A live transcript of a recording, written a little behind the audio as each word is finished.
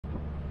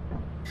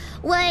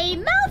Wait,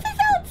 Mouth is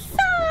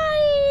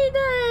outside!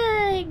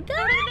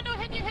 No,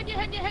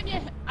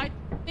 Henya. I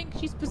think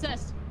she's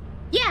possessed.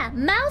 Yeah,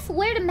 Mouth,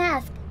 wear the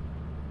mask.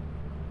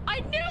 I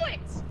knew it!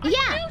 I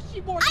knew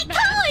she wore the mask.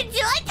 I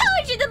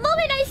told you! The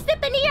moment I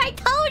step in here, I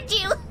told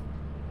you!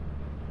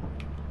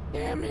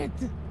 Damn it.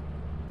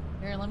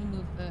 Here, let me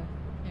move the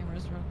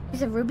cameras real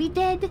quick. Is Ruby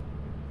dead? I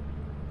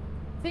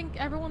think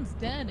everyone's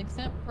dead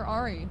except for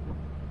Ari.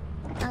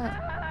 Run,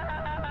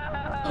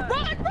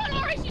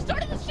 Ari! She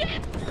started the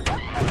ship!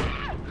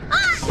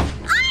 Ari!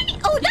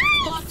 Oh,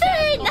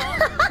 Nathan!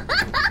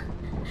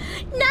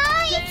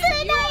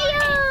 Nathan!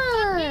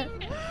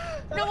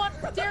 No one,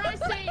 dare I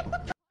say,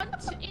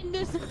 cunt in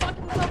this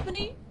fucking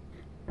company?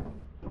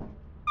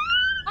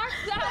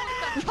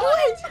 Wait!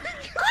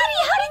 Ari,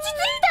 how did you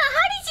do that?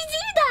 How did you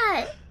do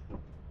that?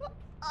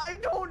 I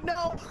don't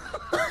know.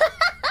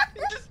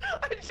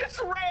 I just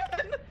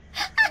ran.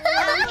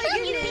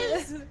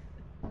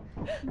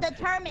 The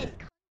term is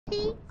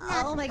cunty.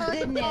 Oh my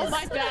goodness. Oh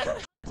my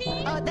god.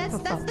 Oh, that's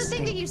the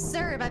thing that you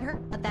serve. I've heard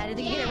about that. I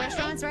think you get at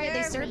restaurants, right?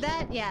 They serve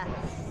that? Yeah.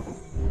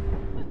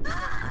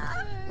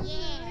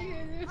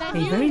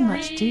 They very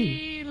much do.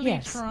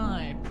 Yes.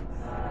 Tried.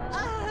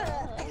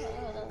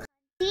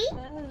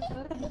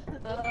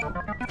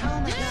 Oh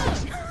my gosh.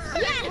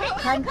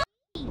 Cunty!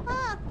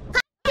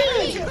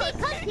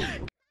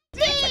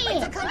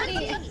 It's a company.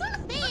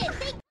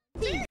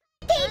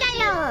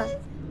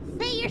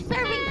 Say you're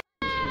serving.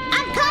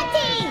 I'm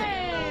cunting!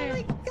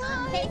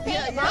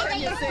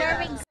 You're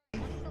serving.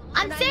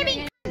 I'm serving.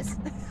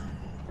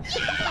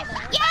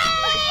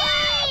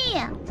 Yay!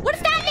 What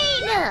does that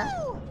mean?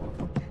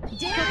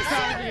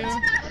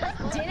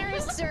 Dinner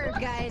is served,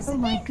 guys. Oh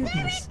my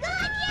goodness.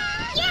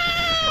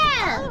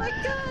 Yeah! Oh my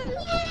god.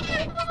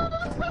 Yay!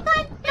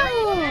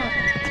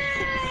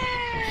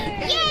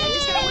 I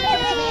just got word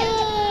from command.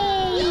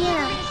 We're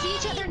gonna see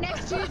each other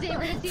next Tuesday.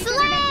 We're gonna see each other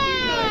next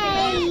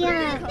Tuesday.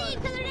 See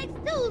each other next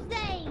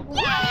Tuesday.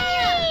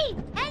 Yay!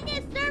 And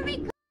you're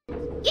serving.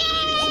 Yay!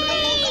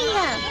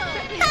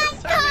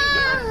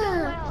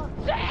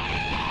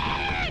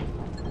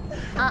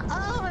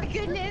 Oh my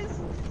goodness.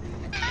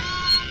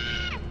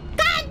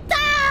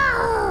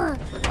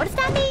 What does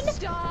that mean?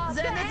 Stop.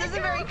 Zen, this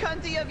isn't very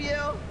cunty of you.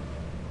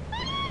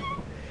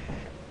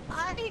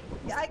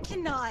 I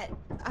cannot.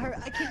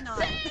 I cannot.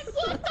 What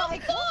the fuck,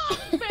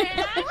 man?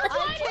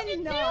 I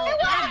cannot.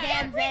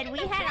 Goddamn, Zed, we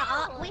had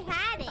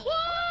it.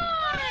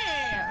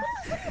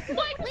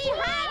 Why? We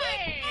had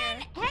it. And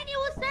Henya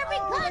was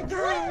serving cunts.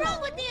 What's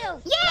wrong with you?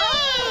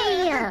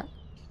 Yay!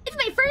 It's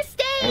my first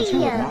day!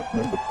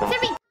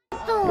 Serving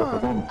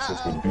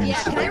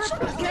Yeah, can I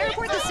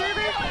report the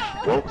server?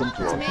 Welcome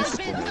to our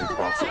management. disciplinary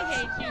process. I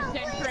hate you,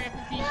 censor and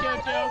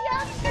vshojo.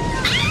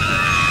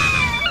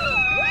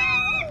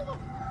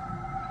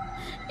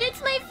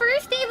 It's my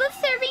first day of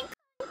serving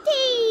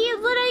tea,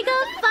 but I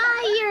got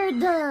fired!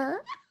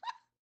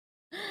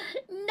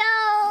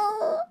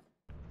 No!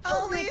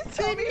 Oh, please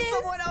tell me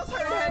someone else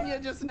heard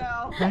Henya just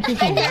now. That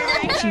is all.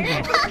 She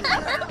read.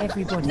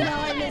 Everybody. No,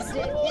 I missed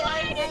it.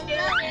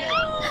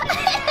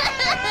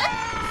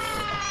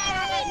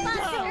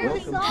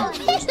 Welcome to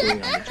Tuesday on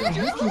the I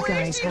hope you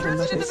guys had a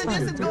lot of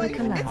fun with the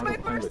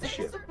collab. pilot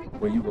ship,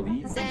 where you will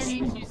eat and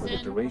sleep for the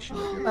duration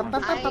of your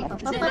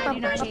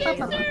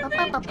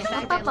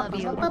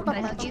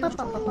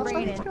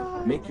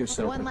contract. Make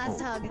yourself One at last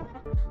home. hug.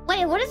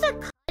 Wait, what does a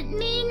cunt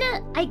mean?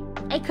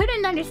 I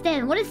couldn't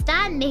understand. What does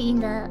that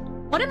mean?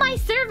 What am I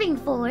serving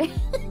for?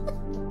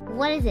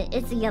 What is it?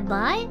 It's a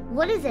yabai?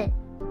 What is it?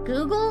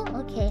 Google?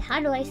 Okay, how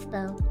do I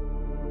spell?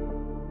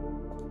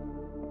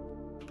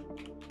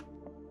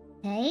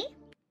 Hey?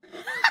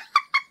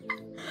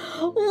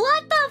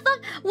 What the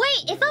fuck?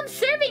 Wait, if I'm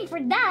serving for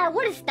that,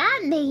 what does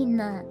that mean?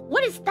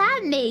 What does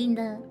that mean?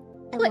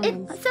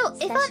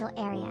 Special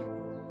area.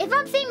 If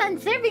I'm saying I'm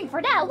serving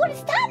for that, what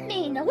does that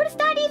mean? What does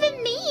that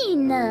even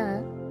mean?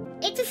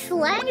 It's a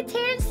slang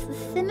term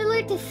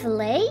similar to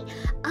slay?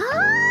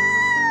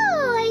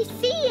 Oh, I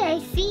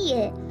see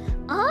it.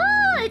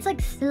 Oh, it's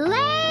like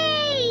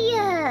slay.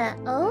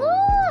 Oh,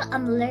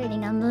 I'm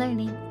learning.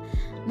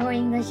 More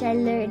English I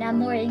learned.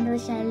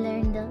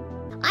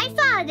 I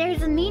thought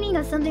there's a meaning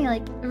of something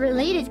like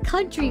related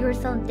country or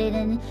something,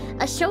 and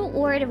a short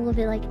word will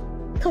be like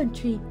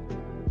country.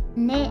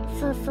 Ne,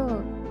 so.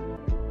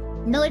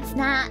 No, it's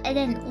not. And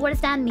then, what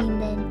does that mean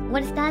then?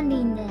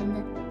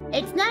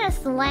 It's not a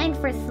slang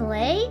for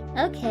slay?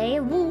 Okay,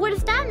 well, what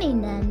does that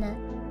mean then?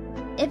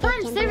 If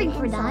I'm serving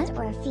for that...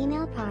 Or a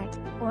female part,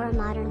 or a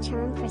modern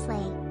term for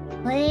slay.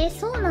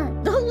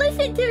 Don't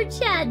listen to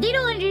chat, they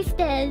don't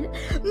understand.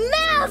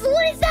 Mouse,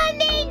 what does that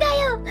mean,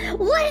 Dayo?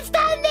 What does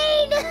that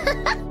mean?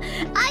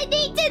 I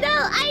need to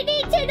know.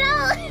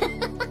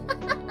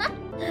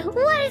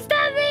 What does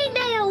that mean,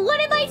 Dayo? What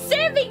am I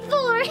serving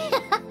for?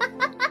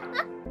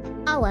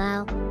 Oh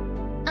well.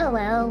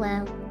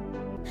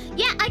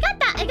 Yeah, I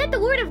got the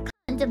word of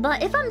cunt,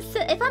 but if I'm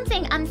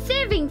saying I'm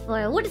serving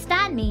for, what does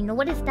that mean?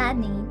 Okay,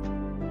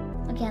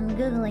 I'm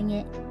googling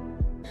it.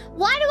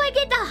 Why do I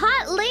get the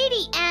hot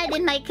lady ad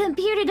in my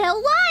computer now?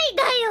 Why,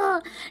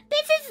 Dayo?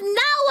 This is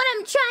not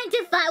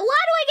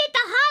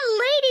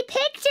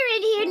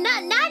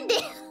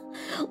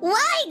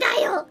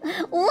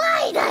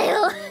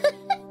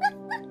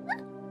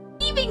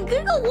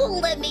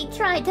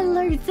trying to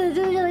learn to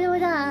do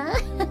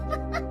that.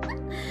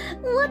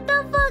 What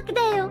the fuck,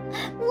 Dale?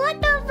 What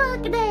the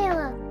fuck,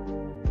 Dale?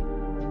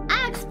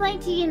 I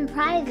explained to you in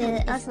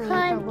private. A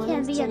cunt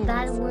can be a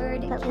bad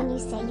word. But when you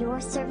say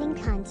you're serving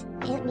cunt,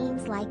 it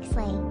means like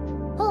slay.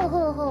 Ho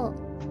ho ho.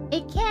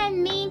 It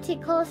can mean to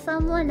call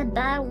someone a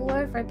bad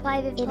word for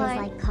private It is part.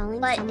 like calling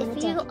But someone if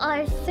a you dick.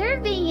 are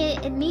serving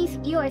it, it means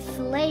you are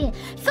slaying.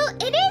 So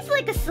it is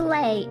like a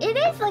slay. It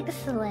is like a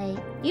slay.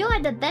 You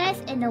are the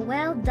best and the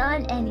well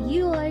done, and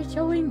you are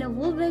showing the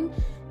woman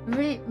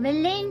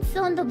relations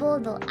on the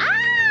border.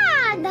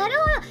 Ah,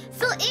 naruhodo.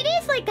 So it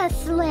is like a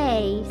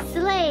slay.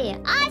 Slay.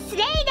 Ah,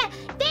 slay da.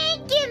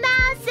 Thank you,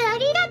 Mouse.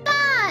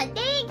 Arigato.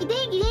 Thank you,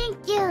 thank you,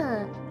 thank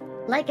you.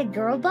 Like a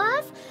girl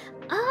boss?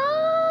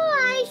 Oh,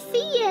 I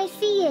see it, I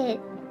see it.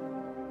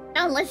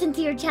 Don't listen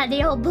to your chat,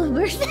 they all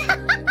boomers. Chat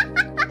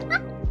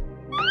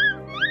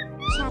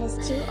is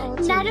too old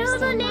to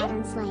Naruhodo understand ne.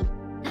 modern slang.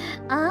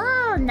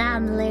 Oh, now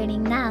I'm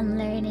learning, now I'm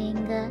learning.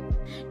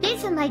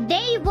 This is my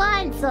day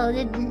one, so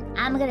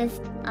I'm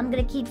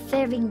gonna keep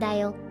serving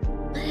Dio.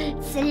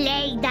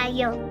 Slay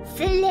Dio,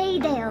 slay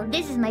Dio.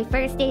 This is my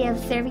first day of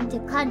serving to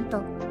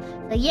Kanto.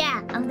 So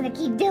yeah, I'm gonna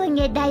keep doing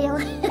it, Dio.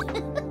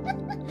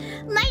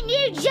 My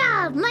new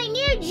job, my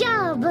new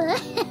job.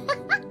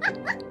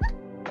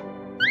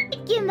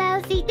 Thank you,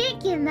 Mousy,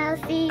 thank you,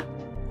 Mousy.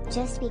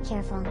 Just be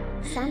careful.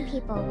 Some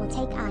people will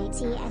take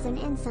IT as an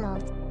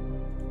insult.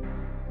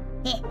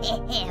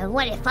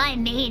 What if I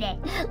mean it?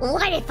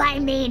 What if I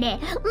mean it?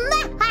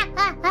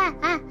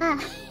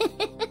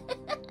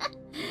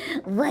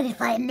 What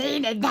if I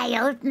mean it,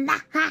 Dio?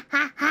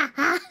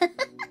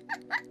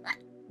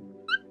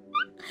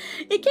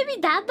 It can be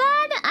that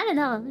bad? I don't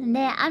know.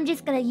 Nah, I'm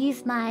just gonna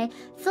use my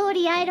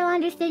sorry, I don't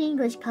understand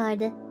English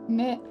card.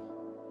 Nah.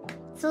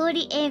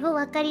 Sorry, 英語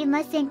わかり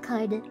ません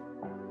card.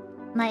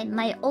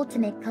 My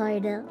ultimate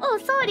card. Oh,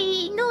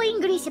 sorry, no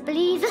English,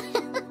 please.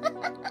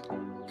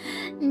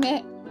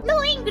 Nah.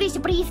 No English,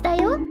 please, だ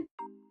よ。